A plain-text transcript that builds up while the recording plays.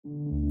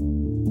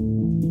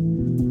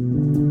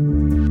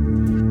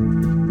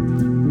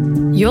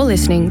You're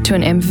listening to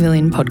an M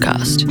Pavilion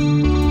podcast.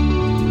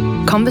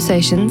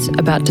 Conversations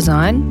about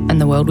design and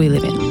the world we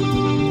live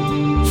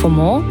in. For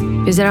more,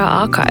 visit our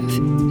archive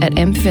at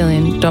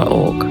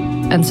mpavilion.org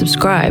and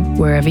subscribe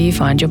wherever you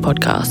find your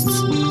podcasts.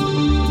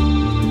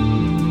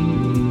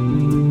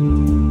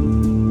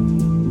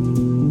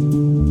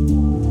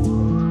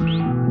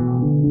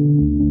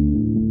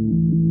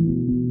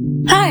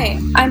 Hi,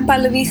 I'm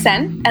Pallavi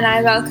Sen, and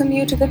I welcome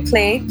you to the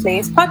Play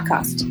Plays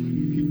podcast.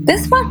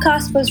 This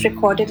podcast was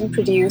recorded and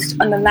produced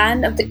on the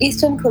land of the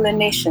Eastern Kulin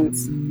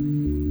Nations.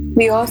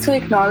 We also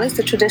acknowledge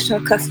the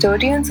traditional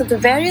custodians of the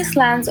various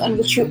lands on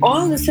which you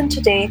all listen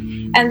today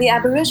and the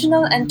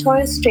Aboriginal and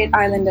Torres Strait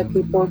Islander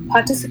people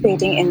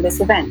participating in this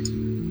event.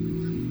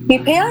 We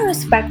pay our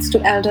respects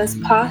to elders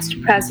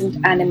past,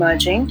 present, and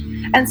emerging,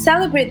 and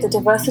celebrate the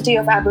diversity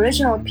of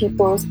Aboriginal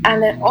peoples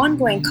and their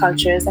ongoing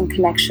cultures and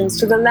connections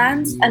to the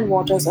lands and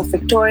waters of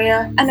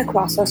Victoria and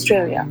across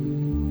Australia.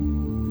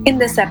 In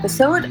this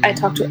episode, I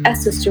talk to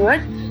Esther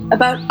Stewart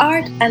about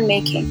art and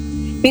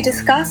making. We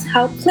discuss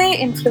how play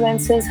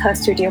influences her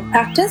studio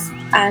practice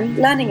and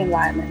learning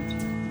environment.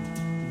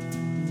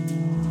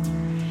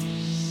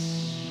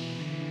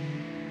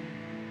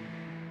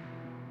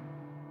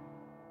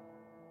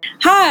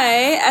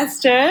 Hi,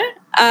 Esther.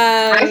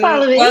 Hi,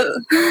 Pallavi.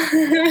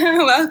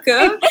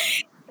 Welcome.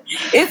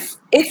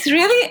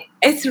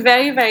 It's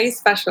very, very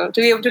special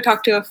to be able to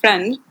talk to a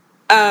friend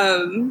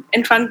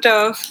in front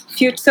of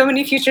so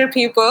many future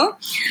people.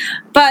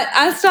 But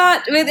I'll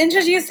start with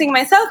introducing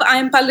myself.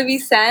 I'm Pallavi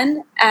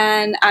Sen,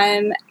 and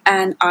I'm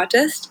an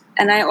artist,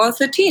 and I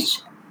also teach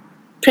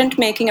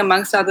printmaking,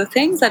 amongst other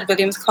things, at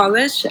Williams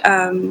College,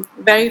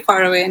 very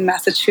far away in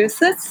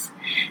Massachusetts.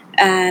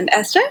 And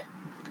Esther?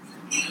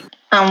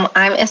 I'm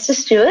Esther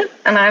Stewart,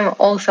 and I'm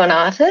also an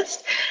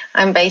artist.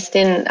 I'm based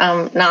in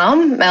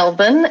Naarm,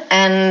 Melbourne,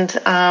 and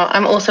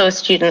I'm also a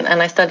student,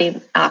 and I study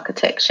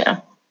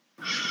architecture.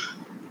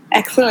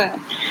 Excellent.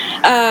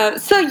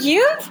 So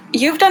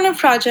you've done a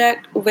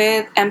project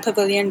with M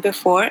Pavilion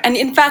before, and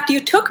in fact, you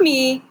took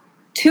me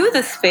to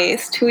the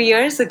space 2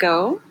 years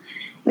ago.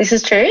 This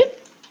is true?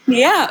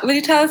 Yeah. Will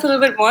you tell us a little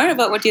bit more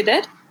about what you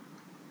did?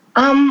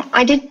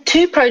 I did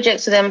 2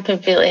 projects with M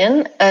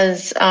Pavilion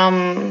as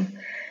I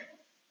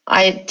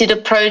did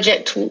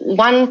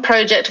one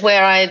project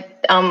where I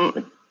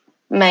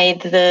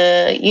made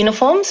the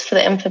uniforms for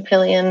the M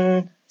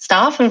Pavilion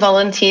staff and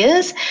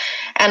volunteers,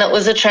 and it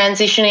was a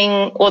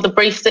transitioning, or the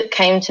brief that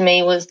came to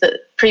me was that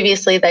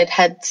previously they'd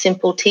had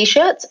simple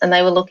T-shirts and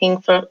they were looking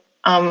for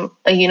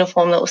a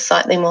uniform that was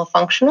slightly more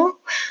functional.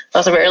 That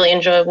was a really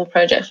enjoyable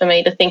project for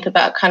me to think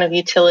about kind of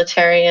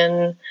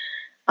utilitarian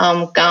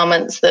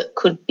garments that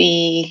could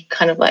be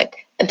kind of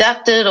like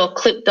adapted or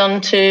clipped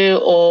onto,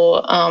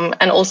 or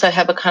and also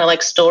have a kind of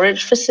like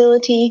storage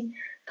facility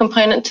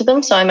component to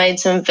them. So I made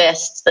some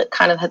vests that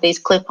kind of had these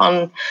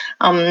clip-on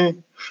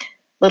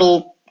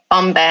little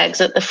bum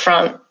bags at the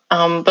front.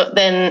 But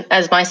then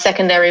as my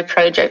secondary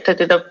project, I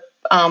did a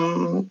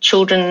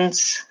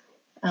children's,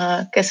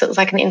 I guess it was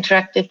like an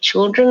interactive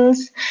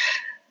children's,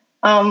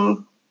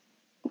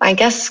 I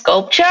guess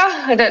sculpture.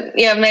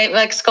 Maybe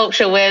like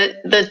sculpture where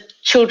the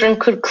children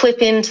could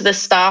clip into the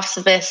staff's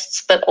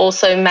vests, but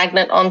also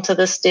magnet onto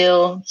the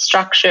steel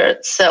structure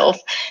itself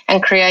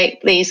and create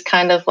these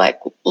kind of like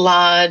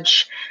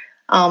large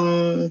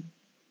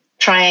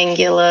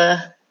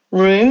triangular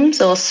rooms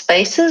or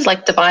spaces,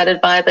 like divided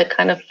by the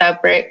kind of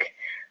fabric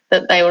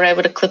that they were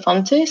able to clip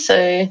onto. So,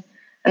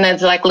 and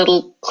there's like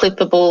little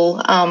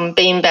clippable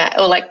bean bag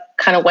or like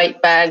kind of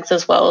weight bags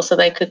as well, so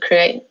they could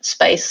create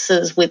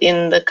spaces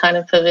within the kind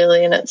of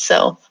pavilion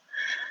itself.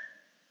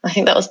 I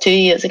think that was 2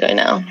 years ago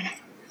now.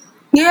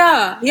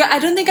 Yeah. I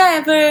don't think I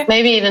ever...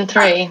 Maybe even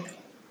 3.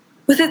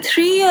 Was it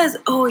 3 years?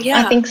 Oh,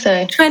 yeah. I think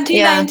so.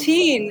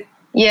 2019.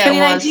 Yeah, it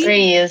was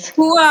 3 years.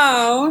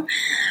 Wow.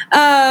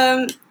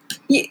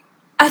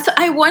 So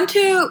I want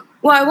to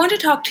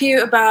talk to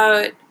you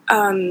about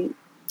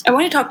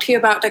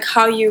like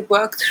how you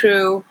work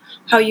through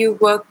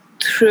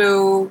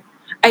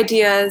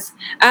ideas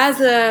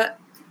as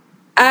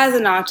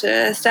an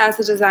artist, as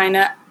a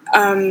designer,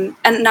 and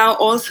now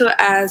also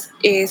as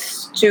a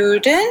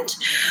student.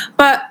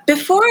 But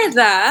before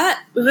that,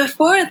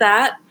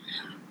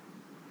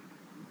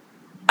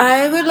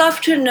 I would love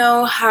to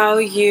know how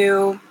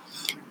you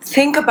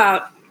think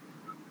about,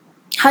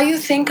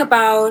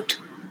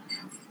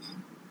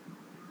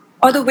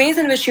 or the ways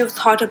in which you've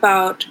thought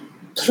about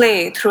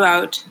play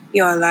throughout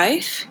your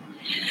life.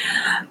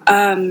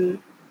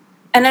 And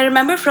I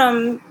remember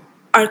from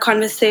our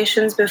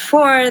conversations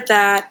before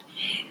that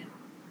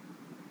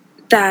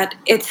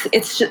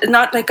it's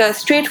not like a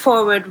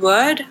straightforward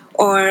word,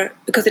 or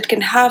because it can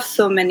have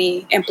so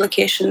many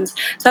implications.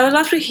 So I would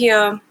love to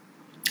hear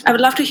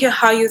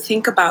how you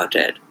think about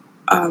it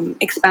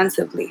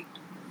expansively.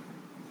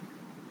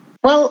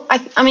 Well,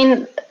 I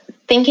mean,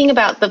 thinking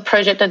about the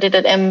project I did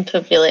at M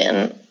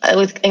Pavilion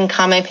in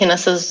Carme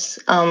Pinas's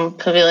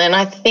pavilion,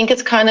 I think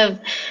it's kind of,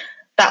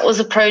 that was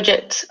a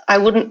project I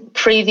wouldn't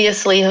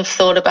previously have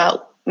thought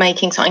about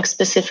making something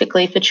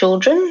specifically for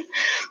children.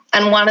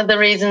 And one of the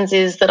reasons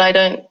is that I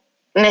don't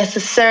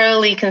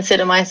necessarily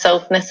consider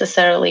myself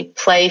necessarily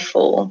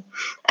playful.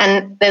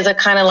 And there's a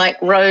kind of like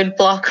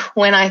roadblock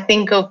when I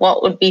think of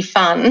what would be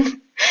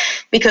fun,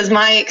 because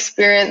my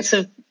experience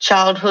of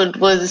childhood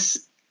was,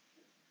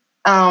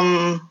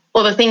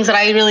 or the things that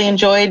I really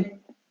enjoyed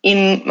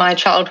in my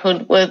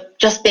childhood were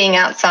just being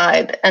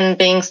outside and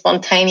being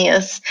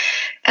spontaneous.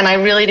 And I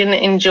really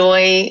didn't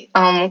enjoy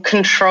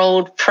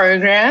controlled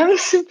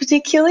programs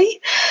particularly.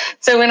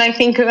 So when I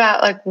think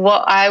about like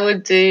what I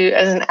would do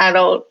as an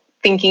adult,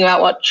 thinking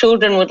about what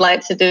children would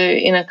like to do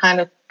in a kind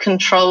of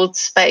controlled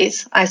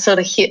space, I sort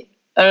of hit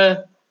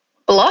a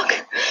block.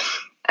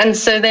 And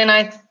so then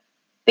I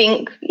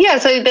think,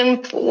 so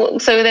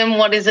then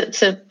what is it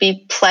to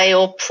be play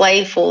or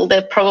playful?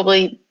 They're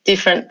probably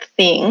different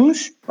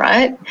things,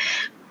 right?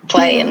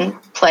 Play and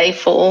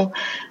playful.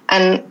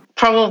 And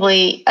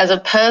probably as a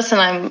person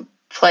I'm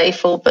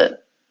playful,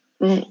 but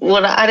we've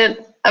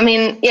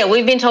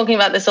been talking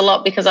about this a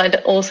lot because I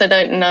also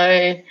don't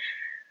know,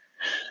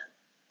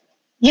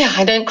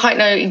 I don't quite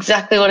know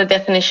exactly what a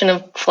definition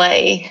of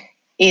play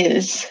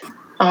is,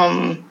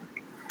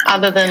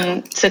 other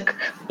than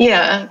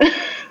I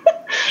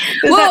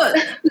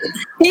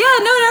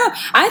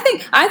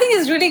think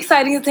it's really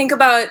exciting to think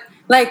about,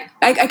 like,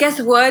 I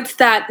guess words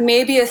that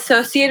may be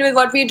associated with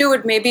what we do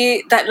would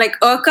maybe that like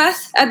irk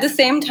us at the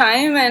same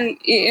time, and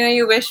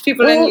you wish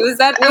people didn't use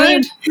that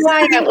word.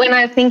 When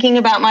I'm thinking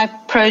about my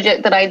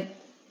project that I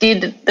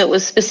did that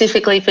was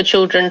specifically for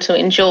children to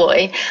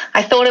enjoy,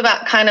 I thought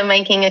about kind of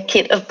making a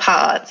kit of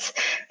parts,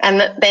 and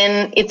that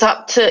then it's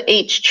up to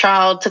each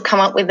child to come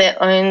up with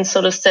their own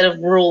sort of set of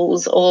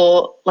rules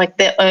or like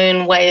their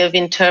own way of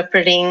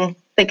interpreting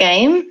the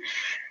game.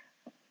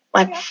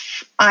 Like,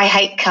 I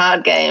hate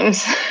card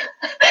games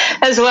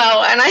as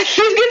well, and I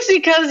think it's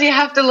because you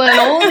have to learn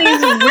all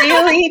these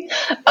really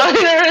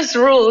onerous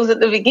rules at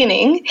the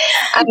beginning,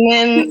 and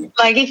then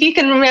like if you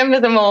can remember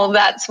them all,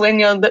 that's when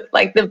you're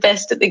the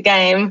best at the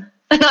game.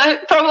 And I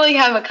probably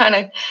have a kind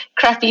of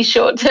crappy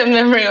short-term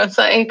memory or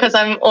something because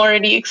I'm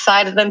already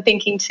excited and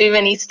thinking too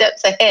many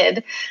steps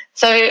ahead.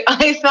 So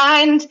I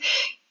find,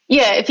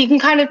 if you can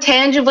kind of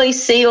tangibly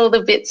see all the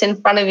bits in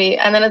front of you,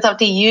 and then it's up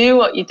to you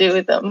what you do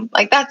with them,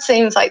 like that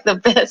seems like the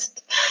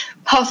best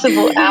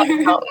possible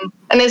outcome.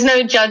 And there's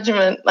no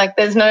judgment, like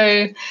there's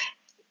no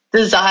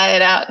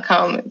desired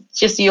outcome. It's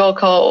just your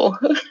call.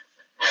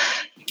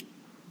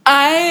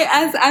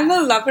 I'm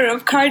a lover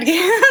of card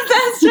games.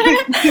 That's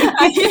right.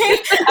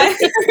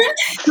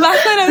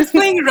 Last night I was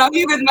playing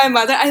Rummy with my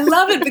mother. I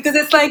love it because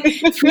it's like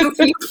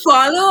you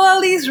follow all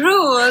these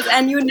rules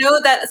and you know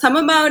that some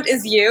amount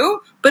is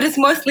you, but it's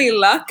mostly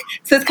luck.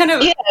 So it's kind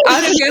of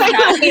out of your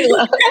hand.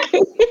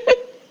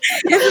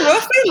 It's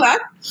mostly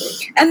luck.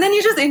 And then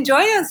you just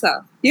enjoy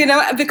yourself,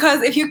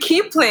 because if you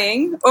keep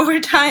playing over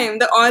time,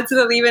 the odds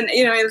will even,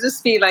 it'll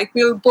just be like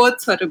we'll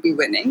both sort of be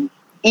winning.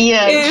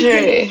 Yeah,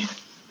 true.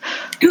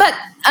 But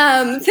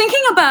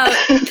thinking about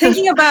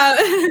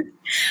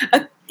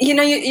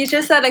you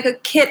just said like a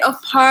kit of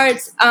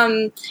parts,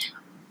 and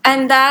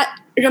that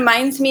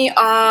reminds me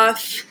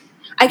of,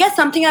 I guess,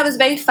 something I was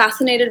very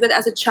fascinated with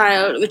as a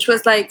child, which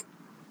was like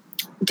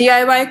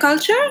DIY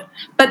culture,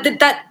 but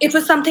that it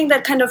was something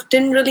that kind of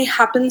didn't really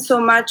happen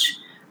so much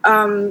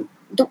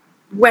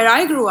where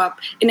I grew up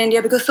in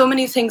India, because so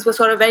many things were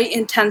sort of very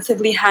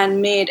intensively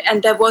handmade,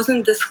 and there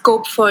wasn't the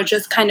scope for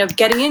just kind of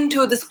getting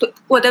into this.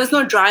 Well, there was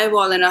no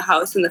drywall in a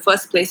house in the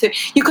first place, so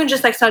you couldn't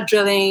just like start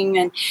drilling,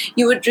 and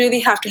you would really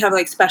have to have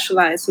like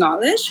specialized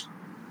knowledge.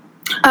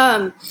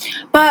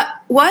 But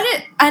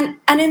and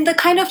in the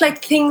kind of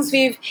like things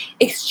we've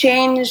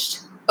exchanged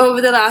over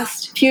the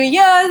last few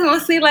years,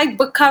 mostly like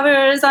book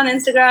covers on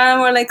Instagram,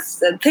 or like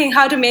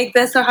how to make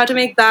this or how to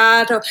make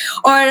that,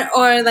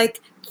 or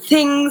like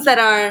things that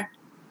are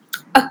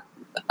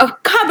a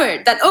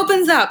cupboard that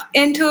opens up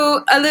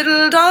into a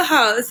little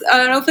dollhouse,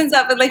 and opens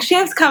up with like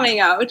shapes coming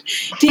out.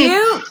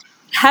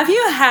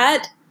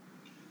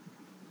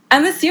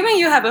 I'm assuming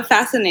you have a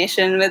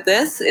fascination with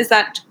this. Is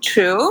that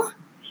true?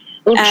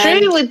 Well,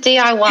 true with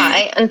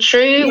DIY and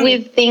true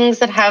with things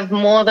that have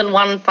more than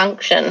one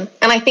function.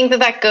 And I think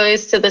that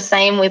goes to the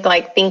same with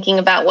like thinking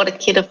about what a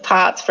kit of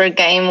parts for a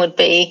game would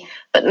be.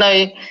 But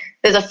no,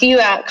 there's a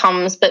few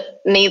outcomes, but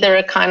neither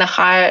are kind of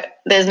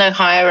there's no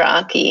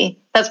hierarchy.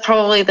 That's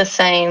probably the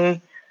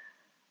same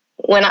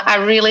when I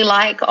really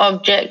like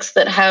objects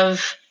that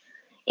have,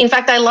 in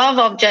fact, I love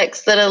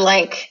objects that are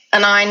like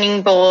an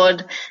ironing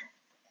board,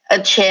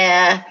 a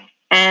chair,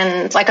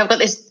 and like I've got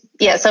this,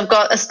 so I've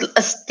got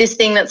this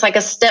thing that's like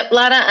a step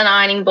ladder, an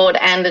ironing board,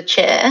 and a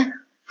chair.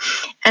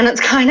 And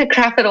it's kind of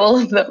crap at all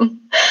of them.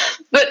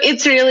 But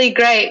it's really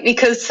great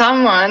because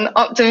someone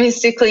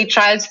optimistically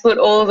tried to put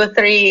all the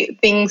three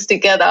things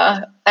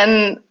together,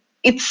 and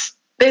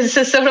there's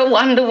a sort of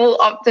wonderful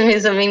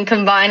optimism in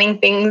combining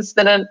things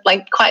that are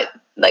like quite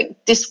like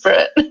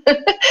disparate.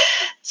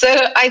 So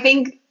I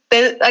think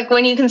like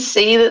when you can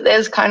see that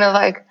there's kind of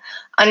like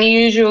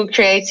unusual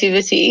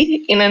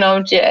creativity in an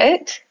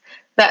object,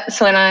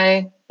 that's when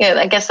I yeah,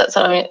 I guess that's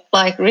what I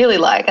like really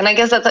like. And I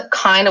guess that's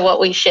kind of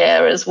what we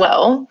share as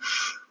well,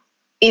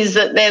 is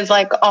that there's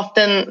like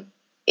often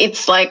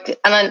it's like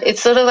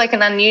it's sort of like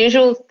an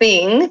unusual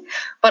thing,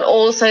 but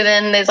also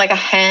then there's like a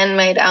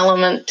handmade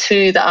element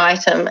to the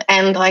item,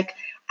 and like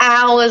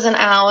hours and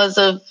hours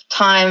of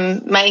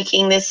time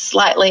making this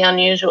slightly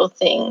unusual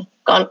thing.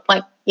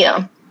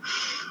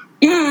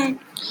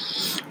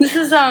 This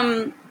is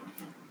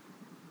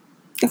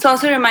it's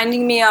also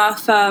reminding me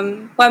of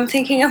what I'm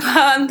thinking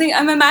about.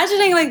 I'm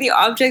imagining like the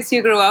objects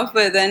you grew up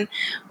with and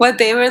what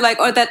they were like,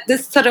 or that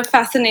this sort of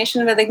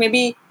fascination with like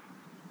maybe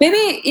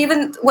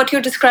even what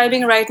you're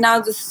describing right now,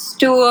 the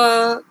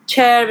stool,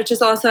 chair, which is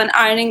also an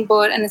ironing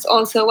board, and it's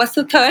also, what's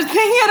the third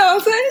thing it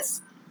also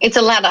is? It's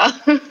a ladder.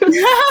 Also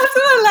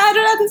a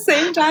ladder at the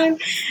same time.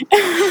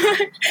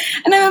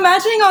 And I'm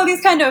imagining all these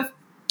kind of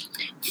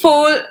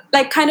fold,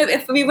 like kind of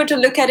if we were to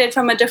look at it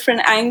from a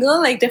different angle,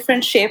 like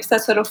different shapes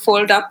that sort of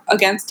fold up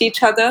against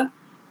each other,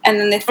 and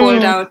then they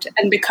fold out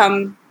and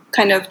become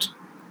kind of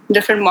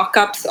different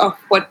mock-ups of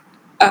what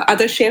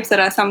other shapes that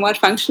are somewhat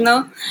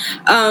functional.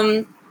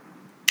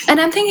 And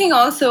I'm thinking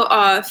also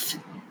of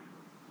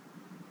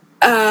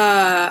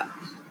a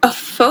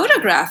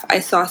photograph I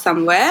saw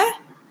somewhere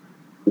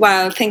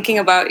while thinking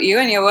about you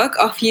and your work,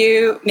 of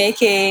you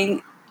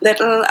making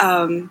little,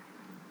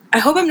 I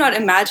hope I'm not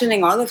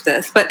imagining all of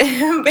this, but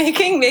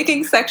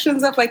making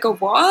sections of like a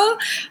wall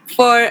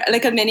for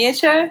like a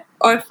miniature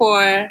or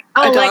for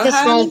a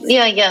small,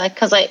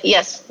 because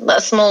the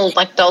small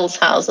like dolls'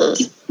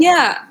 houses.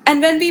 Yeah,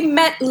 and when we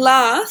met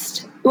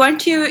last,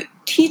 weren't you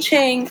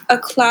teaching a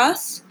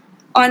class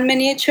on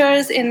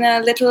miniatures in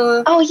a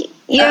little rail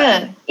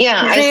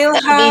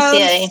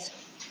house?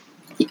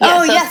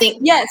 VCA.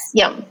 Yes.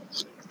 Yeah.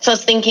 So I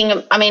was thinking,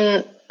 I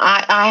mean,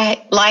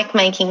 I like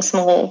making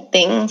small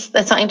things.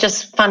 There's something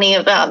just funny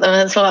about them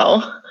as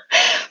well.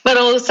 But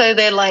also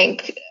they're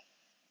like,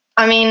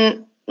 I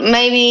mean,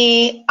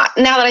 maybe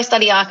now that I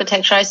study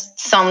architecture, I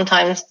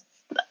sometimes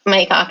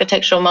make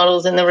architectural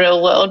models in the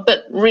real world,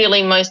 but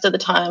really most of the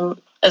time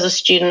as a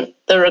student,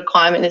 the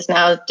requirement is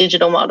now a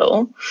digital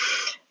model.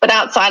 But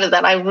outside of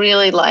that, I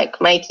really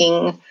like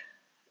making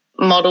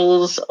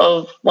models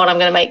of what I'm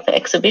going to make for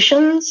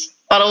exhibitions.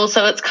 But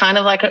also it's kind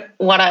of like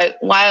why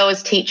I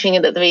was teaching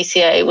it at the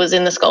VCA was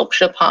in the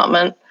sculpture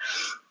department,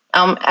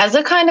 as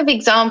a kind of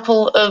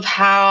example of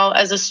how,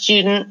 as a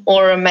student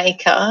or a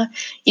maker,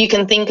 you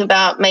can think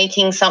about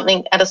making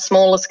something at a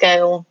smaller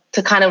scale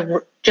to kind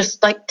of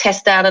just like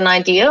test out an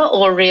idea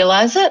or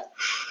realize it.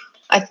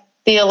 I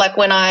feel like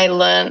when I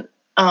learned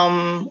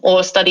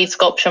or studied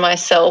sculpture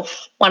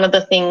myself, one of the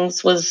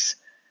things was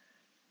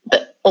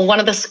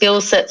one of the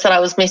skill sets that I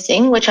was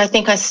missing, which I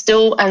think I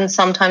still am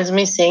sometimes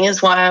missing,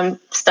 is why I'm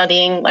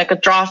studying like a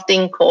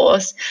drafting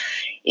course,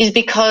 is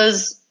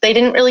because they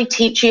didn't really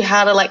teach you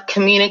how to like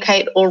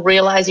communicate or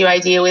realize your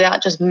idea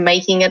without just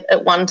making it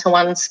at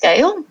one-to-one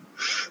scale.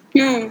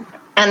 And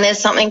there's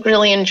something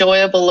really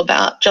enjoyable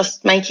about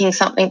just making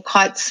something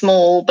quite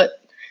small,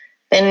 but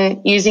then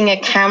using a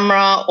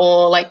camera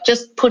or like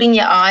just putting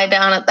your eye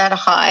down at that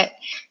height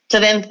to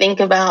then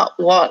think about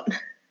what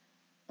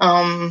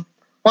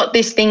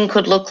this thing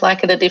could look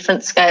like at a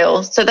different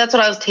scale. So that's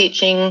what I was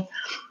teaching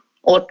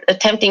or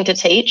attempting to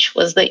teach,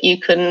 was that you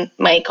can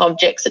make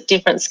objects at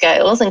different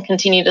scales and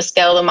continue to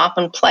scale them up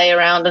and play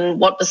around, and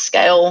what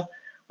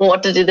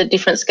do the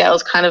different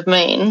scales kind of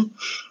mean.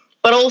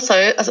 But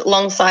also,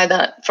 alongside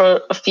that,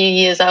 for a few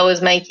years, I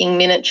was making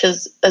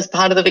miniatures as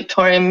part of the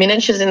Victorian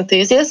Miniatures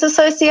Enthusiasts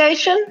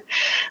Association,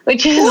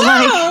 which is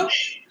like,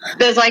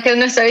 there's like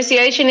an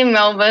association in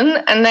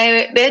Melbourne, and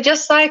they're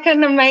just like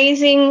an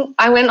amazing,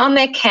 I went on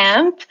their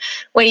camp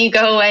where you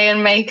go away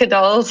and make a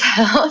doll's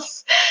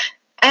house,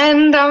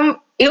 and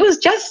it was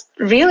just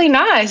really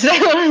nice. They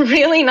were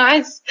really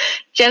nice,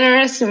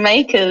 generous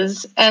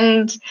makers,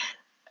 and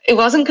it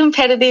wasn't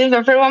competitive.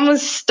 Everyone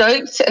was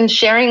stoked and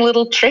sharing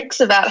little tricks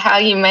about how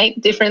you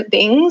make different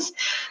things.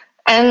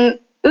 And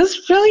it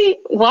was really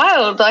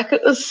wild. Like,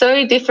 it was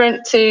so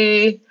different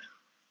to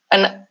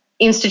an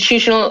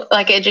institutional,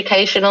 like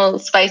educational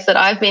space that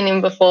I've been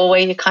in before, where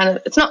you kind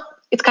of,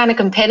 it's kind of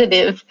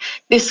competitive.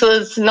 This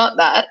was not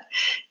that.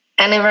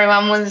 And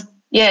everyone was,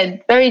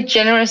 very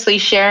generously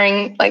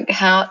sharing like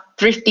how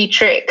thrifty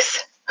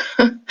tricks.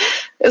 It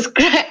was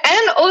great.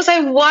 And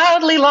also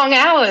wildly long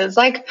hours.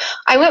 Like,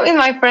 I went with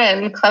my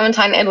friend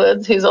Clementine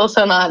Edwards, who's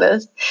also an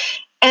artist,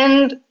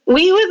 and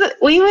we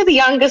were the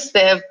youngest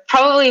there,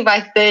 probably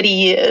by 30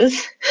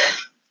 years,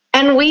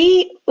 and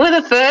we were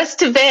the first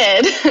to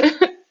bed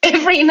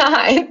every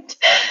night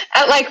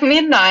at like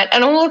midnight,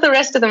 and all the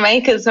rest of the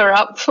makers are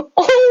up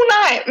all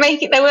night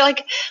making. They were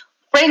like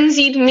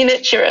frenzied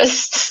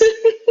miniaturists.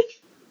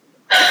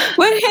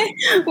 What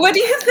do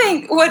you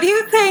think? What do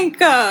you think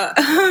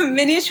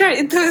miniature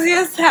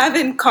enthusiasts have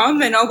in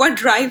common, or what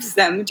drives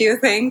them? Do you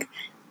think?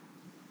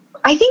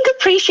 I think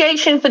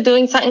appreciation for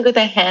doing something with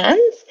their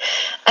hands,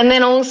 and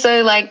then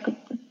also like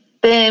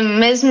they're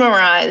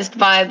mesmerized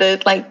by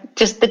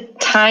just the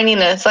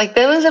tininess. Like,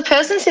 there was a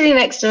person sitting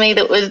next to me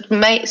that was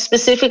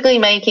specifically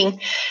making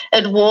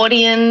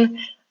Edwardian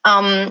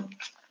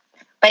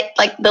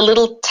like the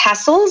little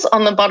tassels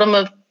on the bottom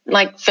of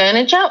like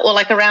furniture, or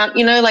like around,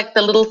 like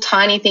the little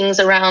tiny things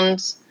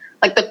around,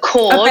 like the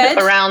cord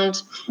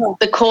around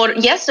the cord.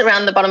 Yes,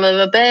 around the bottom of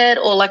a bed,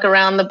 or like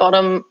around the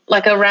bottom,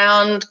 like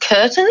around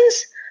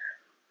curtains.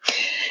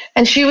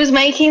 And she was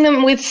making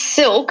them with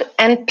silk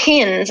and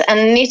pins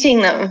and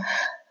knitting them.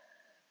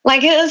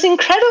 Like, it was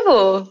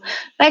incredible.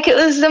 Like, it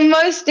was the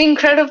most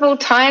incredible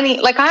tiny,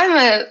 like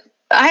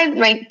I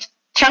make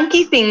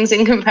chunky things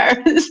in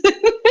comparison.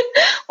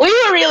 We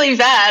were really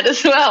bad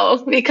as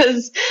well,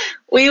 because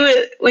we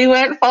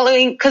weren't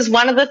following, because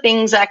one of the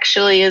things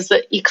actually is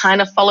that you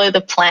kind of follow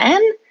the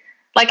plan.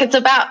 Like, it's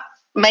about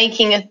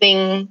making a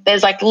thing,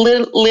 there's like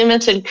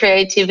limited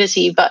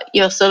creativity, but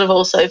you're sort of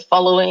also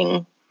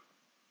following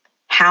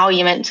how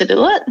you're meant to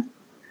do it.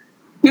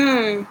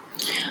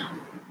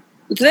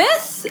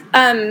 This,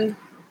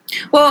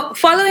 well,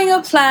 following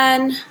a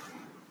plan,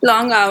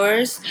 long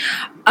hours,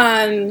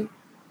 I'm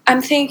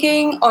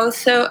thinking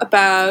also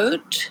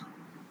about,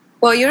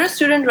 well, you're a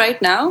student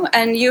right now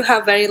and you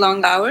have very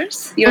long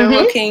hours. You're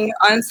working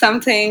on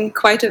something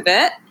quite a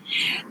bit.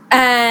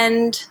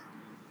 And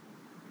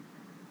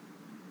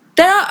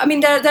there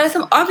are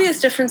some obvious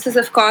differences,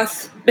 of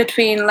course,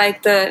 between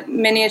like the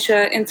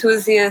miniature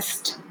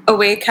enthusiast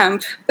away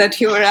camp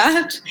that you were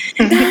at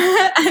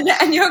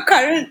and your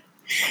current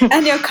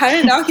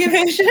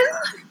occupation.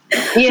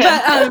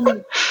 Yeah.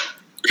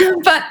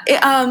 But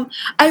I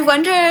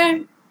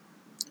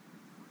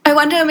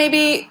wonder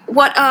maybe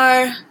what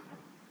are,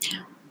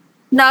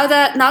 now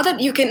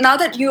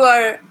that you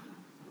are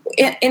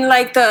in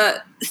like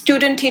the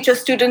student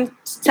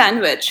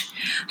sandwich,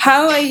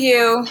 how are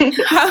you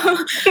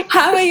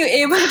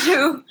able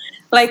to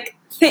like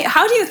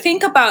how do you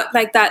think about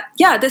like that,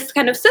 this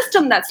kind of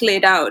system that's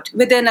laid out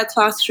within a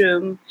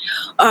classroom,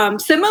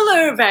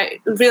 similar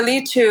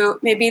really to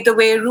maybe the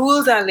way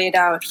rules are laid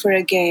out for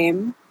a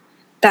game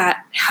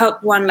that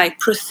help one like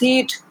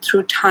proceed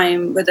through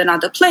time with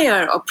another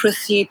player or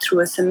proceed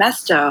through a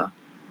semester?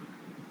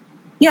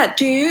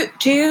 Do you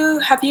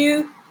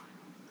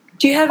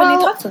have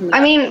any thoughts on that? I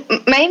mean,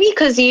 maybe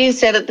because you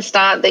said at the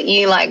start that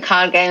you like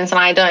card games and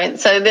I don't.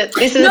 So that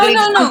this is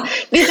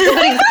this is a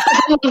good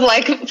example of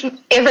like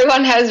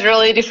everyone has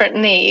really different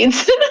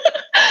needs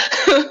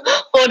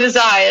or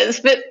desires.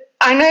 But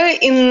I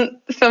know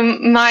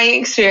from my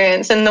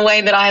experience and the way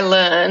that I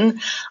learn,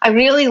 I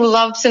really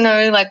love to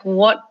know like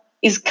what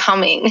is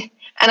coming.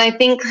 And I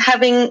think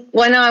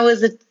when I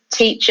was a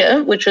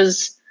teacher, which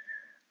was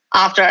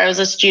after I was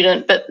a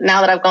student, but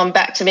now that I've gone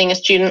back to being a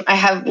student, I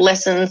have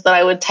lessons that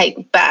I would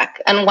take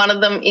back. And one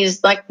of them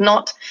is like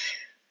not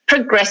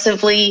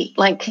progressively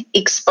like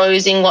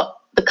exposing what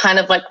the kind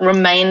of like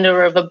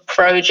remainder of a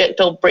project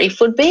or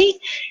brief would be,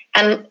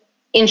 and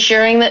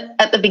ensuring that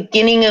at the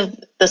beginning of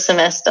the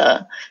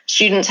semester,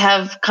 students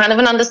have kind of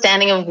an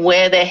understanding of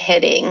where they're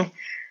heading,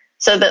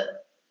 so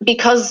that,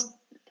 because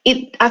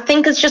I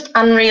think it's just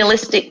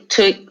unrealistic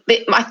to,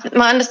 my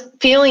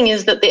feeling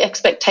is that the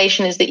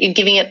expectation is that you're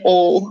giving it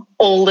all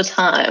the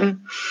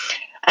time.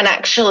 And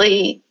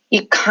actually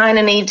you kind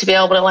of need to be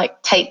able to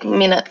like take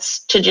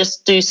minutes to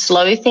just do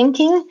slow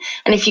thinking.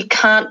 And if you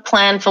can't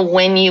plan for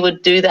when you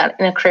would do that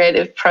in a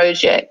creative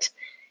project,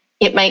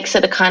 it makes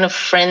it a kind of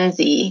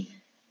frenzy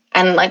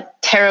and like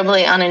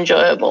terribly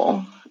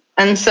unenjoyable.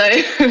 And so,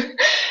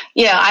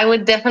 I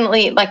would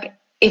definitely like,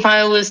 if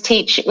I was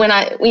teaching, when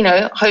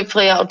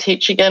hopefully I'll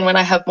teach again when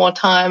I have more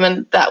time,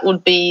 and that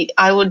would be,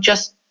 I would be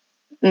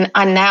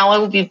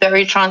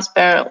very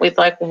transparent with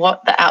like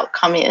what the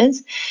outcome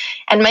is,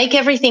 and make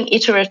everything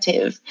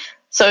iterative.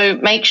 So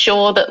make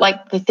sure that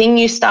like the thing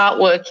you start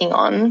working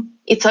on,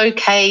 it's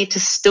okay to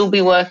still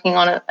be working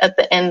on it at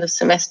the end of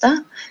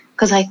semester,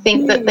 because I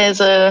think that there's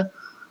a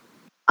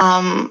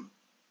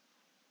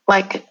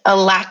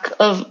lack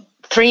of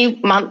 3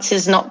 months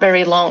is not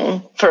very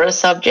long for a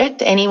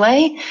subject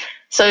anyway.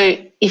 So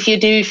if you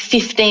do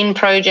 15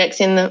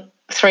 projects in the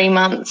 3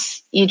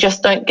 months, you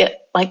just don't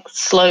get like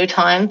slow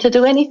time to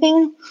do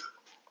anything.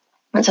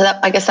 And so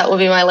I guess that would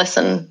be my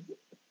lesson,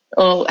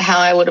 or how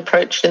I would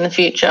approach it in the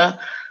future.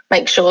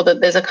 Make sure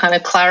that there's a kind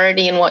of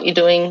clarity in what you're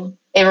doing.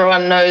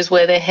 Everyone knows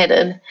where they're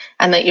headed,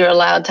 and that you're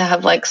allowed to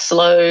have like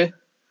slow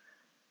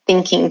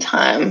thinking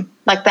time.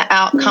 Like the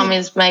outcome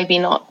is maybe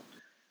not,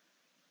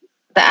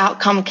 the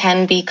outcome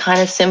can be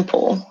kind of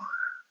simple.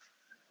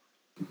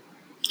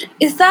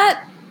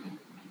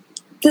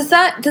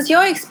 Does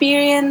your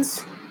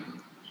experience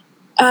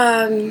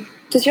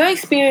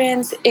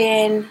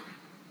in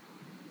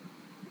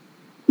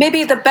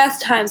maybe the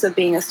best times of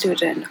being a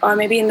student, or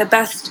maybe in the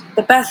best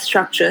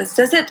structures,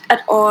 does it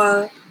at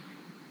all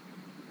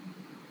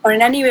or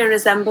in any way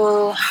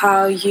resemble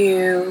how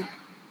you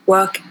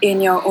work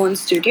in your own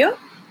studio?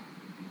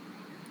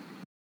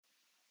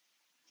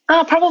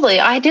 Oh, probably.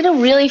 I did a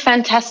really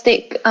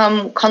fantastic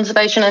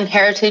conservation and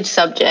heritage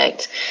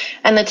subject,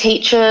 and the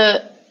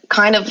teacher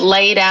kind of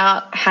laid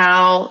out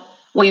how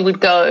we would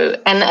go,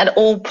 and at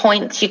all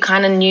points you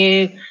kind of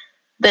knew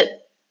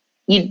that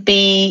you'd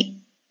be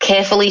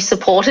carefully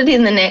supported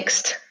in the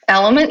next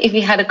element if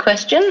you had a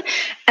question.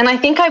 And I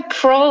think I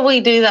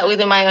probably do that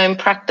within my own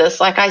practice.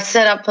 Like I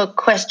set up a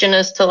question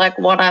as to like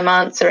what I'm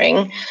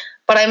answering,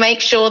 but I make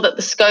sure that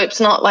the scope's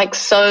not like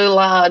so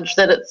large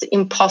that it's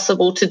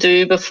impossible to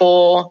do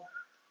before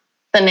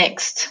the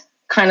next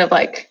kind of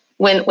like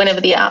whenever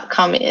the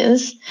outcome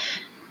is.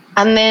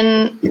 And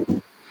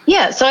then,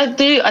 yeah, so I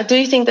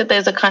do think that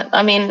there's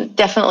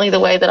definitely the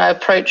way that I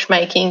approach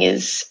making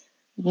is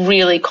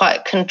really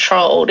quite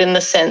controlled, in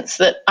the sense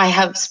that I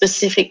have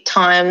specific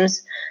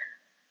times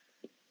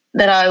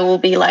that I will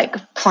be like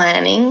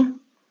planning,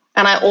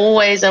 and I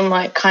always am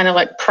like kind of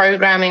like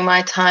programming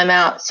my time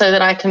out so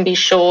that I can be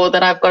sure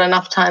that I've got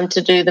enough time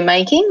to do the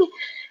making.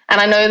 And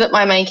I know that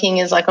my making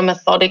is like a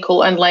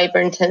methodical and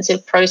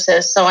labor-intensive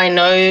process, so I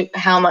know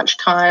how much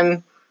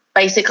time.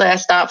 Basically, I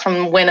start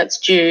from when it's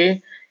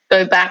due,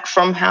 go back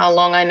from how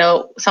long I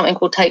know something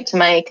will take to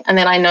make, and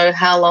then I know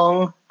how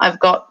long I've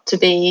got to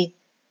be,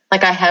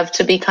 like I have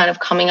to be kind of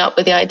coming up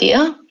with the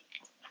idea.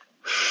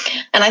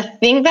 And I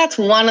think that's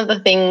one of the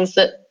things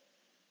that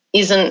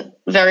isn't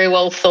very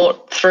well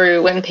thought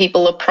through when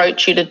people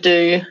approach you to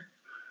do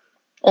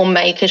or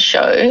make a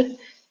show,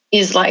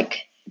 is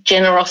like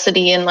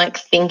generosity and like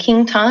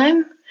thinking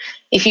time.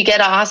 If you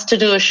get asked to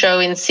do a show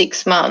in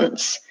 6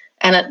 months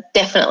and it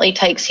definitely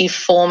takes you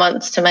 4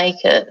 months to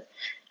make it,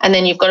 and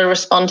then you've got to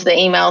respond to the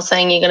email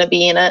saying you're going to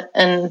be in it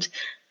and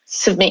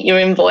submit your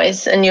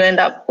invoice, and you end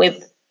up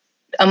with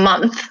a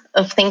month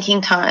of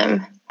thinking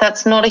time,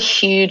 that's not a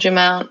huge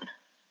amount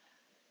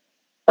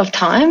of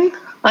time.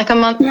 Like a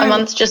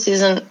month just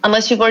isn't,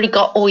 unless you've already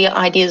got all your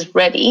ideas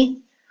ready,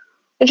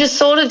 which is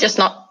sort of just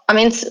not, I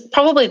mean,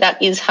 probably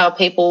that is how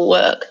people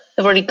work.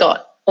 They've already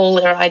got all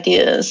their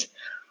ideas.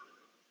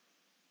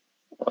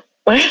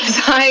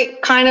 Whereas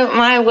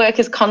my work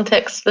is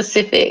context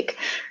specific.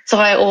 So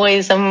I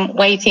always am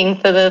waiting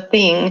for the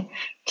thing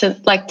for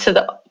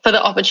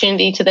the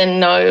opportunity to then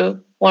know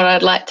what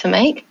I'd like to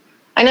make.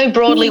 I know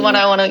broadly what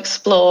I want to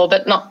explore,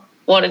 but not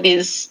what it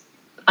is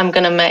I'm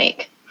going to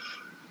make.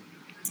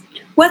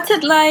 What's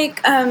it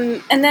like?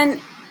 And then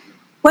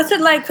what's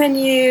it like when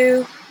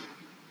you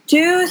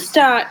do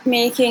start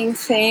making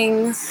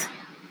things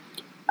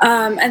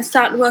and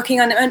start working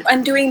on it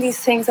and doing these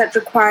things that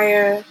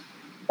require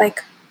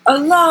like a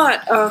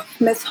lot of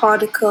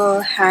methodical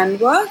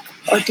handwork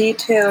or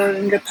detailed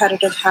and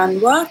repetitive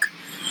handwork?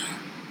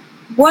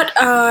 What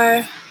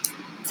are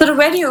sort of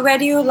where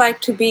do you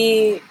like to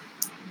be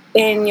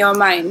in your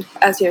mind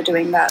as you're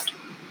doing that?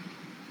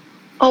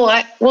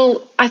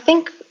 I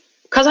think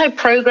because I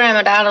program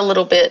it out a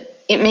little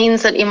bit, it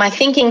means that in my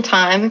thinking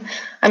time,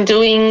 I'm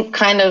doing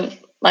kind of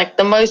like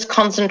the most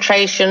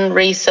concentration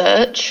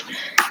research.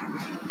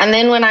 And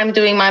then when I'm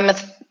doing my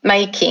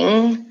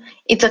making,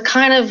 it's a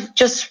kind of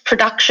just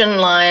production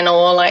line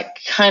or like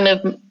kind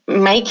of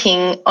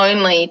making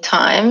only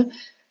time.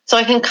 So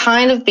I can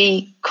kind of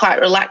be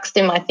quite relaxed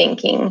in my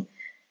thinking.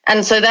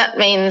 And so that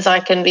means I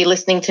can be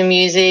listening to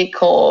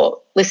music or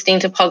listening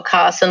to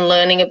podcasts and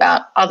learning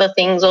about other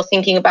things or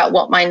thinking about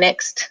what my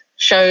next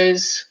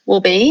shows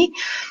will be.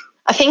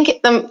 I think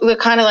the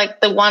kind of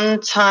like the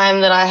one time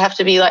that I have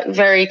to be like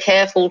very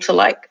careful to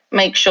like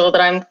make sure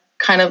that I'm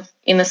kind of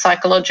in a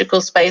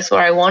psychological space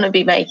where I want to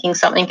be making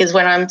something is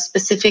when I'm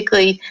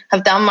specifically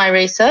have done my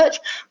research,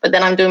 but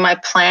then I'm doing my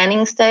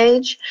planning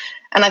stage.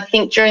 And I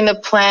think during the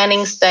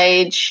planning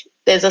stage,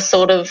 there's a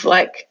sort of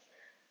like,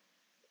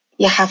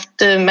 you have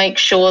to make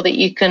sure that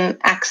you can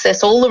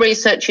access all the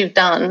research you've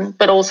done,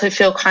 but also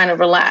feel kind of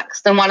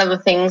relaxed. And one of the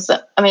things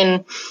that, I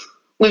mean,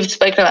 we've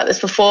spoken about this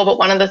before, but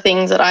one of the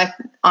things that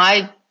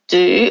I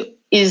do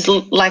is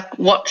like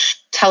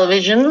watch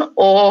television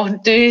or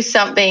do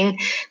something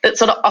that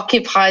sort of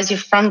occupies your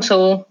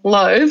frontal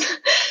lobe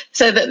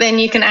so that then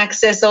you can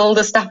access all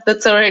the stuff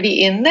that's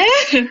already in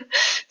there.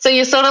 So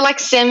you're sort of like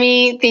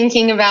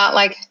semi-thinking about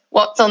like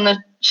what's on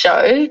the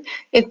show,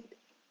 and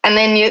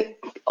then you're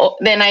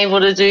then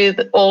able to do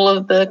all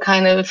of the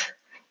kind of,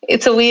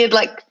 it's a weird,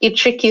 like you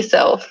trick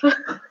yourself.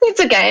 It's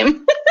a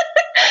game.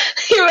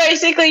 You're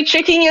basically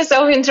tricking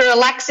yourself into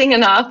relaxing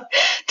enough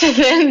to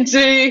then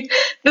do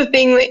the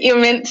thing that you're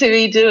meant to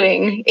be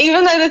doing.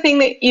 Even though the thing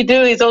that you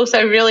do is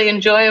also really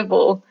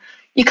enjoyable,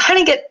 you kind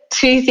of get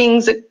two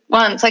things at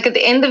once. Like at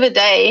the end of a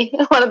day,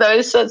 one of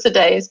those sorts of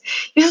days,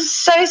 you're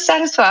so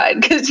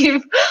satisfied because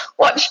you've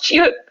watched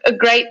a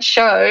great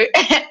show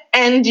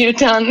and you've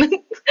done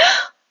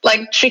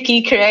like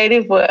tricky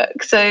creative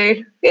work. So,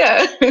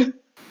 yeah.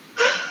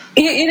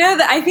 You know,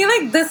 I feel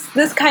like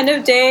this kind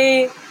of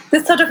day,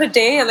 this sort of a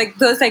day, like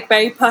those like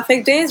very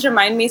perfect days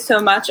remind me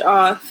so much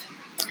of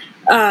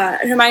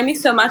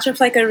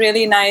like a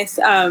really nice,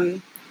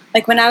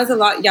 like when I was a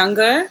lot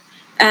younger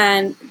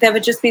and there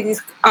would just be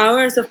these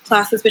hours of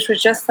classes which were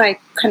just like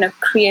kind of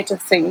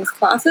creative things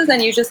classes,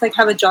 and you just like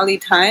have a jolly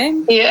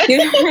time. Yeah.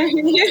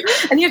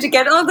 And you have to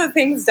get all the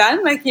things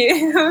done. Like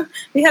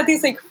we had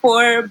these like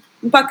 4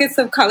 buckets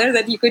of color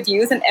that you could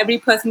use, and every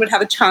person would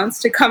have a chance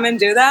to come and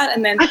do that,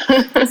 and then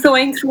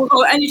sewing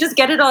through, and you just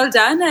get it all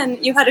done,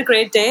 and you had a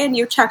great day, and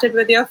you chatted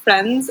with your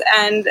friends,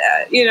 and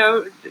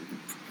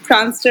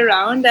pranced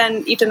around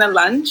and eaten a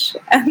lunch,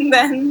 and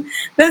then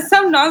there's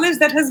some knowledge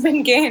that has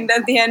been gained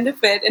at the end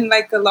of it in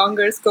like the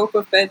longer scope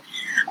of it.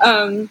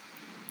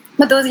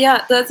 But those,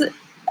 yeah, those,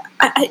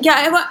 I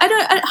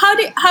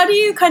don't. How do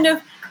you kind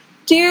of,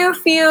 do you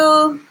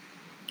feel?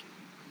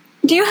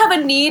 Do you have a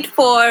need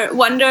for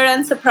wonder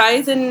and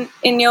surprise in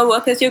your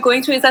work as you're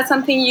going through? Is that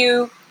something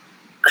you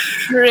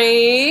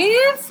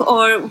crave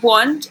or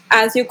want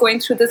as you're going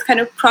through this kind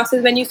of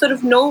process, when you sort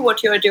of know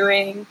what you're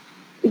doing,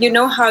 you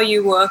know how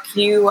you work,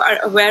 you are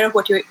aware of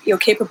what you're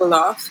capable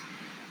of,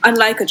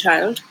 unlike a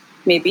child,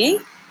 maybe?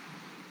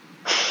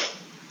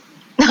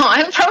 No,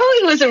 I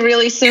probably was a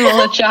really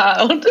similar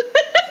child.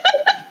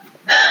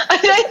 I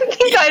don't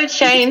think I've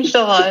changed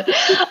a lot.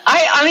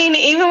 I mean,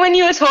 even when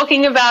you were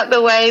talking about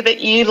the way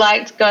that you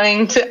liked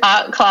going to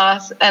art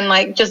class and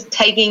like just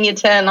taking your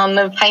turn on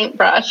the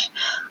paintbrush,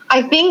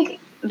 I think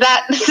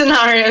that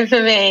scenario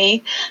for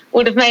me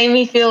would have made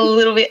me feel a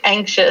little bit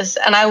anxious,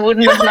 and I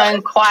wouldn't have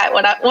known quite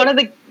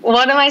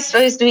what am I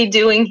supposed to be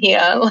doing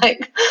here?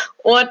 Like,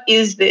 what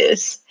is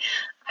this?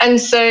 And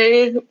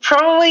so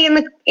probably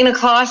in a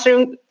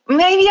classroom,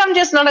 maybe I'm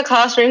just not a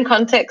classroom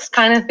context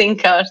kind of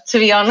thinker, to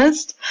be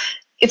honest.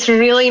 It's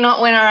really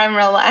not when I'm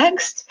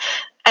relaxed,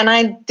 and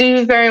I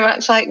do very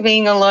much like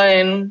being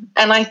alone.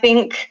 And I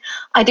think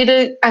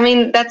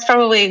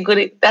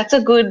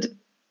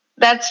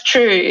that's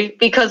true,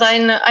 because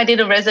I did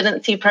a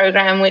residency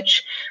program,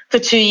 which for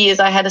 2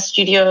 years I had a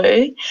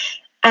studio,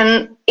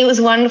 and it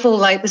was wonderful.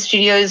 Like, the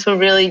studios were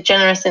really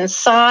generous in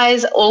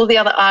size. All the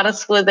other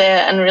artists were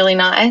there and really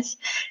nice.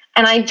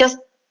 And I just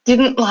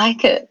didn't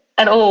like it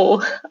at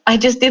all. I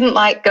just didn't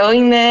like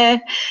going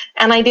there.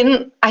 And I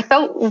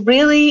felt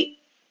really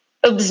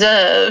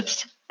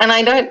observed. And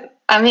I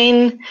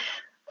really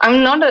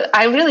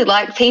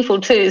like people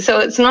too. So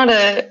it's not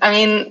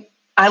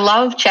I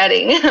love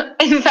chatting.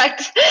 In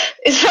fact,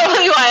 it's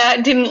probably why I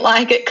didn't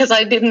like it, because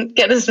I didn't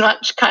get as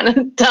much kind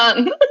of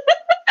done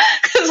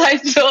because I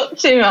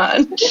talked too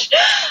much.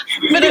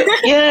 But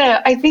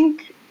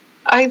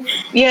I'm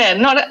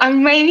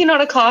maybe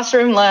not a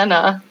classroom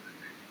learner.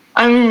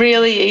 I'm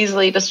really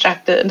easily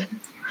distracted.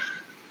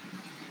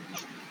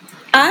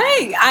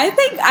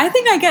 I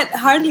think I get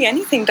hardly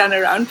anything done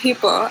around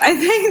people. I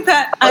think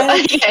that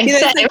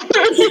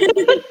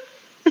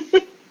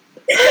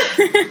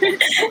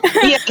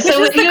yeah,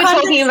 so when you were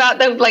talking about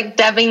the like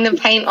dabbing the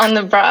paint on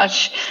the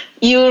brush,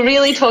 you were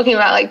really talking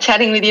about like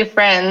chatting with your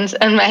friends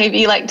and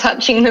maybe like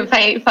touching the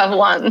paper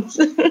once.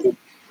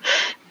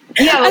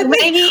 Yeah, well,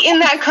 maybe in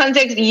that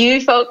context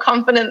you felt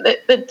confident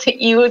that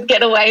you would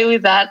get away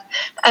with that,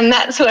 and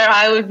that's where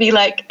I would be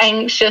like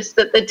anxious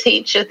that the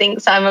teacher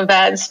thinks I'm a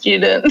bad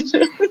student.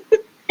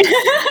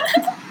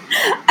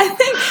 I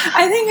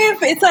think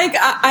if it's like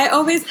I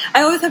always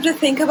have to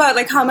think about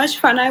like how much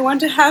fun I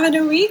want to have in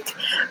a week.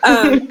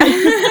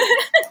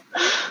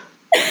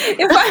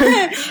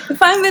 If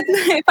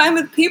I'm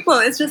with people,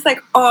 it's just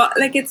like,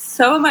 it's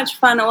so much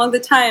fun all the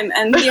time,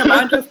 and the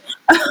amount of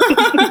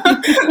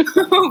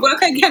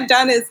work I get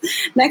done is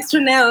next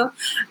to nil.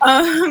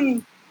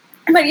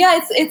 But yeah,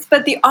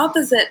 but the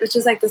opposite, which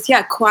is like this,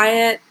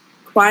 quiet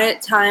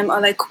time,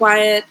 or like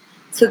quiet,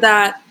 so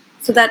that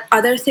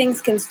other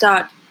things can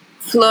start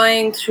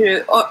flowing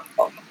through, or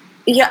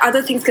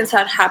other things can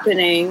start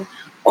happening.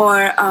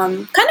 Or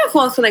kind of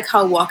also like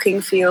how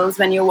walking feels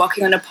when you're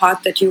walking on a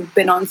path that you've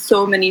been on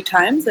so many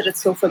times that it's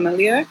so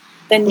familiar.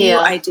 Then new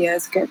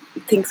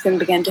things can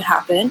begin to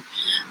happen.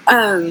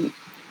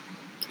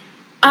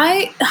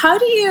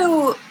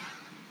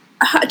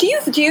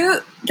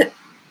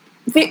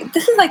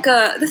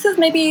 This is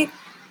maybe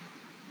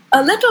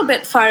a little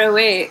bit far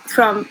away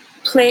from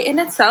play in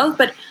itself,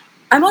 but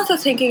I'm also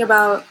thinking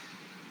about,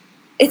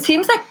 it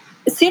seems like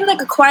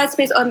a quiet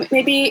space, or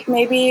maybe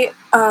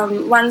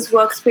one's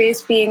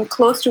workspace being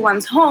close to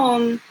one's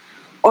home,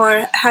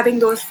 or having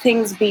those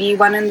things be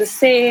one and the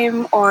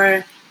same,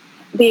 or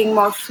being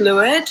more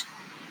fluid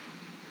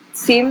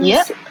seems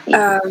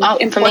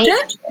important. For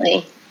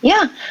me,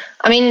 yeah.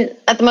 I mean,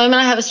 at the moment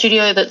I have a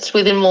studio that's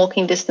within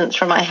walking distance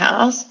from my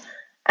house,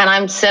 and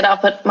I'm set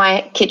up at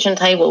my kitchen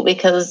table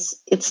because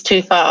it's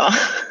too far.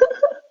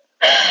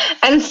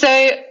 And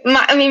so,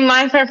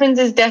 my preference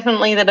is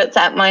definitely that it's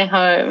at my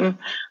home.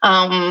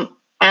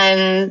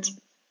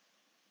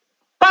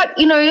 But,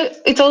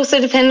 it's also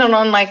dependent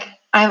on, like,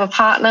 I have a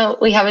partner,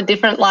 we have a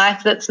different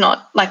life that's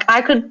not, like,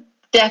 I could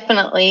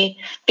definitely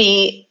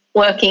be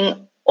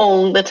working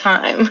all the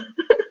time.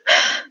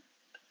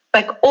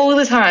 Like, all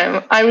the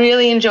time. I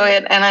really enjoy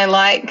it, and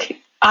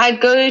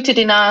I'd go to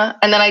dinner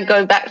and then I'd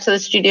go back to the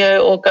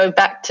studio, or go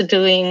back to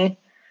doing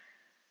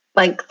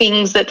like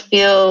things that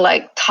feel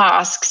like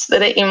tasks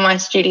that are in my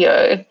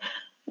studio.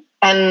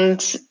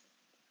 And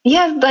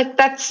like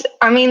that's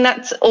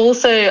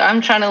also,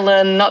 I'm trying to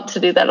learn not to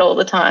do that all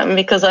the time,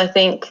 because I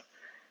think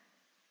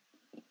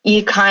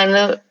you kind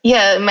of,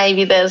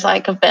 maybe there's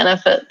like a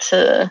benefit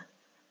to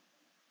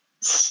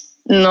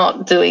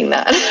not doing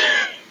that.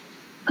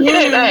 I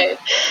don't know.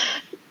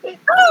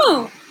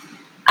 Oh,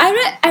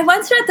 I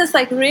once read this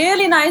like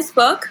really nice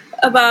book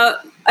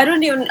about I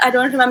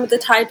don't remember the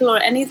title or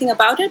anything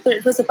about it, but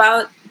it was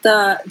about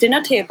the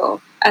dinner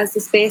table as the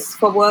space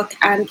for work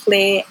and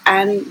play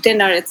and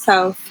dinner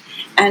itself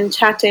and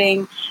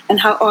chatting, and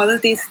how all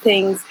of these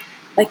things,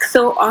 like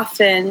so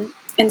often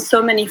in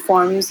so many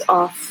forms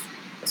of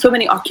so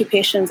many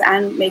occupations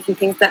and making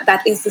things,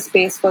 that is the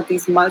space for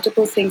these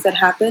multiple things that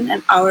happen,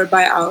 and hour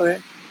by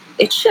hour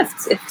it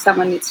shifts. If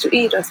someone needs to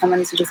eat or someone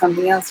needs to do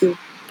something else, you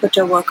put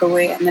your work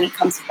away and then it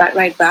comes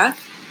right back.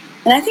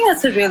 And I think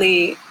that's a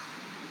really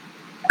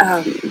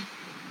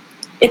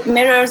it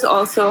mirrors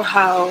also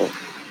how,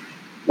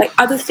 like,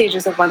 other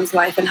stages of one's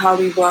life and how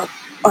we work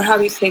or how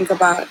we think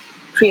about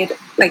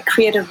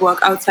creative work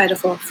outside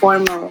of a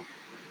formal,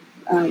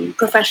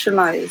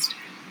 professionalized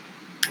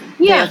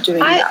way of doing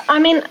that. I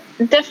mean,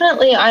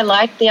 definitely I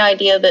like the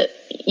idea that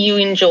you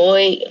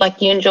enjoy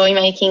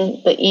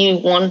making, that you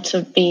want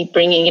to be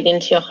bringing it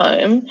into your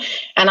home.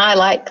 And I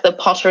like the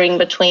pottering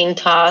between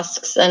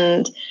tasks,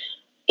 and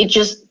it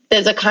just,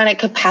 there's a kind of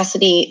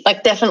capacity,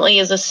 like definitely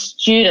as a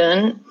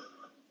student,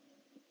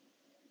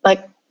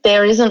 like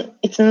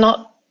it's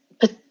not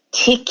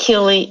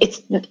particularly,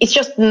 it's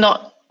just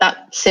not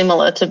that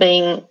similar to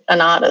being an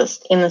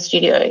artist in the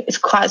studio. It's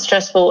quite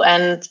stressful,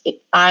 and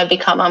I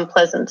become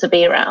unpleasant to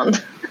be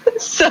around.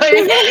 So,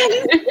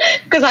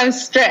 because I'm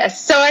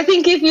stressed. So I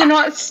think if you're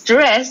not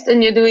stressed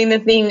and you're doing the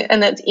thing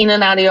and it's in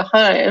and out of your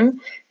home,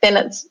 then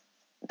it's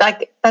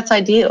like, that's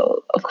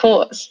ideal, of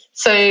course.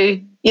 So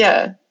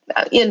yeah,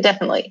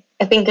 definitely.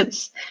 I think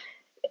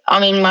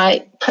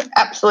my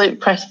absolute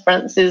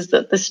preference is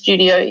that the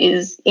studio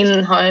is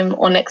in home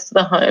or next to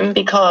the home,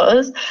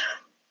 because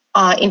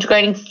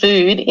integrating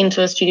food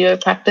into a studio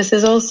practice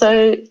is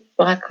also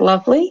like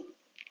lovely.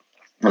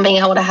 And being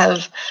able to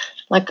have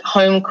like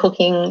home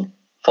cooking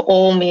for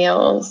all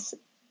meals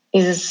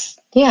is,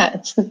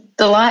 it's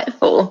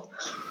delightful.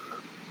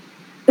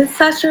 It's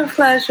such a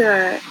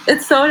pleasure.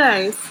 It's so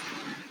nice.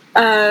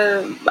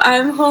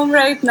 I'm home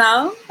right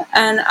now,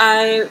 and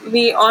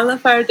all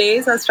of our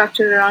days are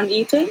structured around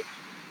eating.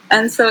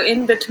 And so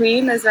in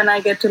between is when I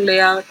get to lay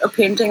out a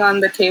painting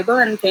on the table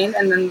and paint,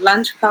 and then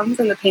lunch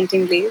comes and the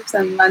painting leaves,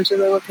 and lunch is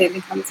over,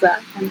 painting comes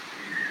back. And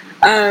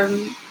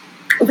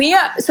we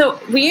are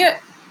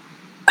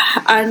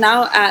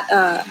now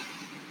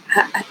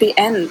at the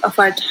end of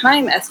our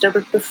time, Esther.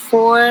 But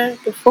before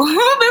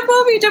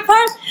we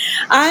depart,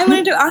 I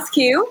wanted to ask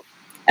you,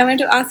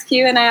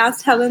 and I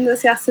asked Helen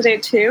this yesterday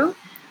too,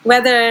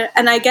 whether,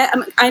 and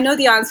I know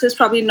the answer is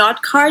probably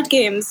not card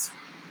games,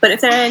 but if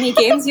there are any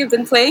games you've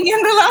been playing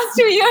in the last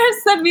 2 years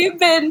that we've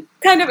been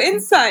kind of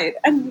inside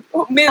and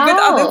with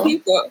other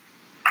people.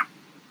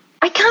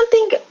 I can't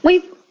think.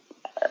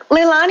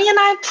 Leilani and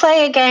I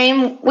play a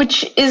game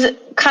which is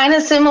kind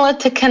of similar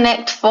to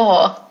Connect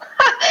 4,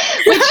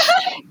 which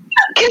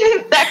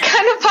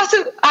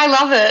I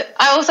love it.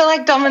 I also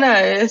like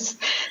dominoes.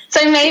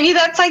 So maybe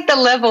that's like the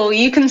level.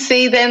 You can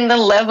see then the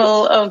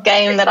level of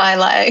game that I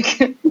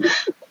like.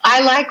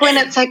 I like when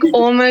it's like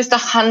almost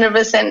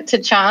 100% to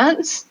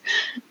chance.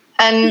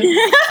 And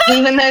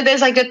even though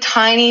there's like a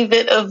tiny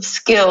bit of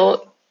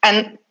skill,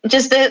 and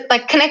just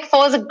like Connect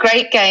 4 is a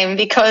great game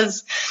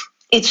because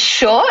it's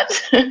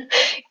short.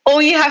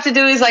 All you have to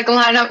do is like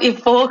line up your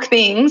 4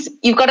 things.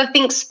 You've got to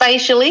think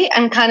spatially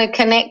and kind of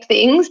connect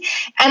things.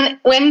 And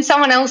when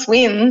someone else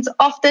wins,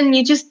 often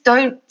you just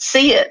don't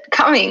see it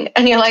coming.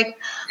 And you're like,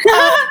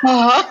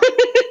 oh.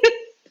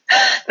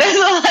 There's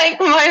a like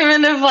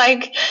moment of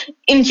like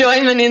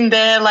enjoyment in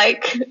their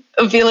like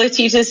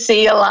ability to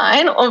see a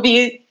line,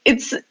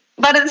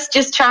 but it's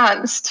just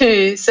chance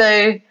too.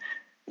 So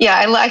yeah,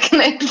 I like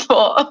Connect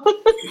 4.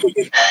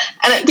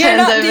 And it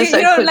turns over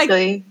so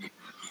quickly.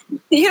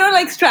 You don't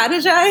like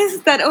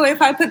strategize that,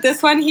 if I put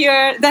this one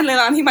here, then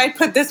Leilani might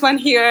put this one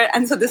here,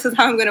 and so this is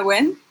how I'm going to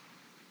win?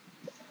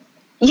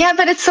 Yeah,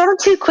 but it's sort of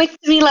too quick to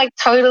be like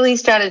totally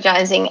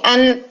strategizing.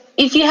 And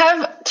if you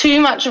have too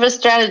much of a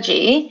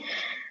strategy,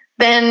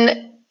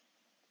 then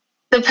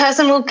the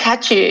person will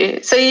catch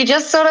you. So you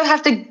just sort of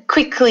have to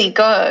quickly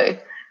go.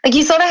 Like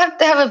you sort of have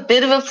to have a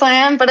bit of a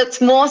plan, but it's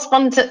more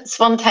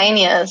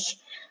spontaneous.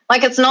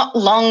 Like it's not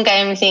long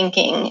game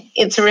thinking.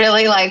 It's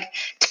really like...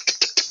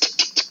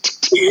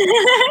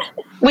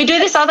 We do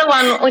this other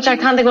one, which I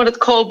can't think what it's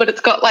called, but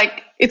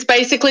it's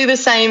basically the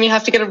same. You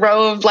have to get a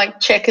row of like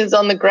checkers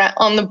on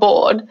the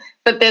board,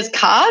 but there's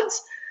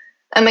cards,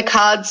 and the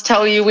cards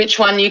tell you which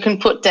one you can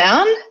put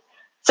down.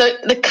 So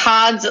the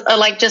cards are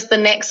like just the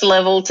next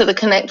level to the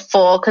Connect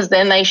 4, because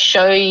then they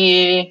show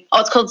you,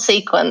 it's called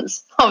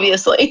sequence,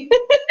 obviously.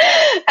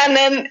 And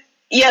then,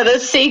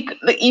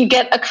 you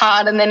get a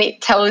card and then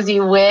it tells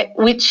you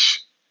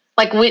which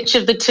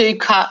of the 2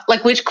 cards,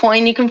 like which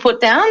coin you can put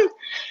down.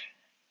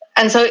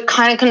 And so it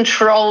kind of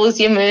controls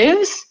your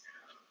moves.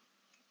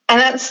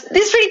 And this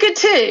is pretty good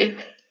too.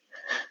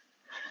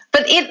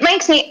 But it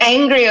makes me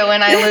angrier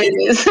when I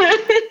lose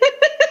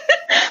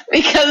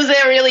because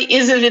there really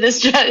is a bit of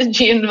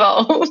strategy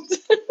involved.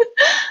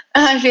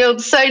 And I feel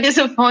so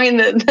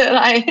disappointed that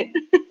I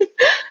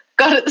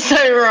got it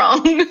so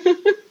wrong.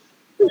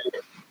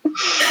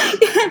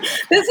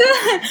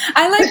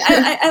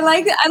 I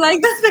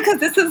like this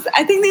because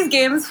I think these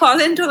games fall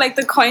into like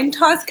the coin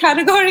toss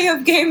category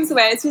of games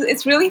where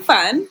it's really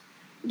fun,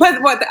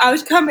 but what the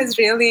outcome is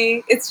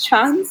really it's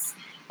chance,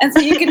 and so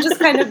you can just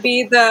kind of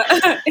be go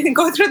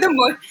through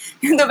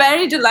the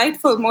very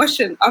delightful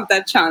motion of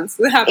that chance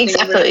happening.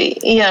 Exactly.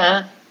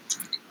 Yeah.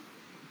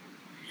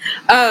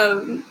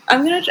 I'll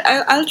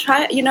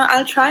try.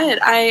 I'll try it.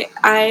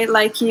 I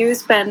like you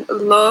spend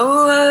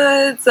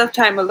loads of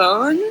time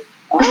alone.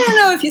 I don't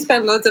know if you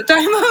spend loads of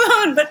time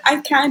alone, but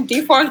I can't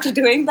default to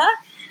doing that.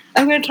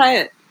 I'm gonna try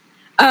it.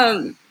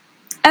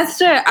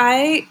 Esther,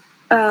 I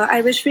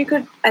wish we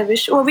could.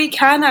 We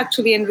can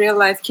actually in real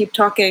life keep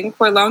talking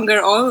for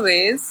longer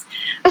always.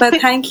 But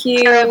thank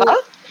you.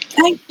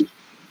 Thank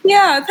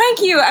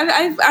you.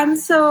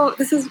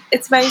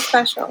 It's very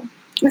special.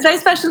 It's very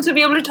special to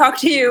be able to talk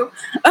to you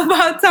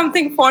about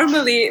something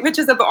formally, which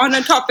is on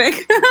a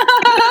topic,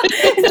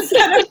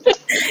 instead of.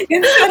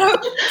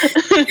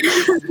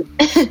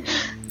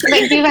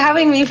 Thank you for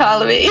having me,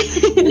 Pallavi.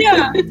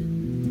 Yeah,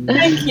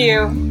 thank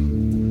you.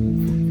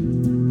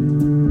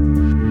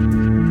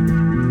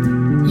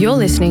 You're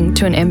listening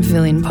to an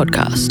MPavilion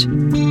podcast.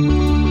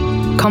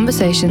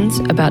 Conversations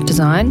about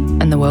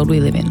design and the world we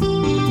live in.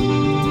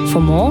 For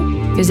more,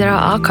 visit our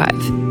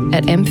archive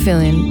at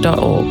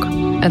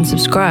mpavilion.org and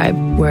subscribe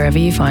wherever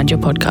you find your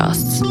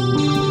podcasts.